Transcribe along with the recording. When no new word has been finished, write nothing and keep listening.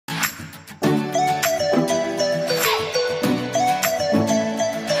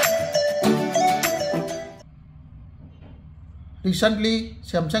Recently,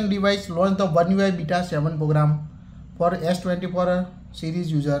 Samsung device launched the One UI Beta 7 program for S24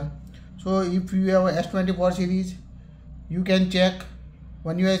 series user. So if you have a S24 series, you can check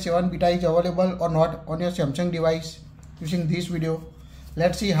One UI 7 Beta is available or not on your Samsung device using this video.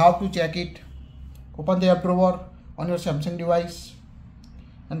 Let's see how to check it. Open the app drawer on your Samsung device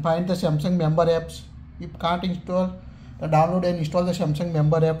and find the Samsung member apps. If can't install, download and install the Samsung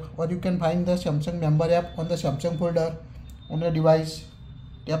member app, or you can find the Samsung member app on the Samsung folder on your device.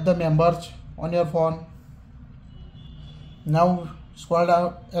 Tap the members on your phone. Now scroll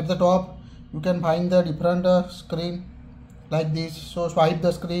down at the top, you can find the different screen like this. So swipe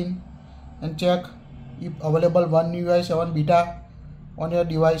the screen and check if available One UI 7 Beta on your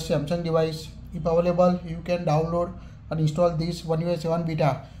device, Samsung device. If available, you can download and install this One UI 7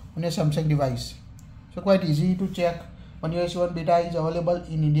 Beta on your Samsung device. So quite easy to check One UI 7 Beta is available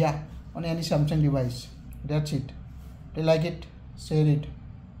in India on any Samsung device. That's it. If you like it, share it.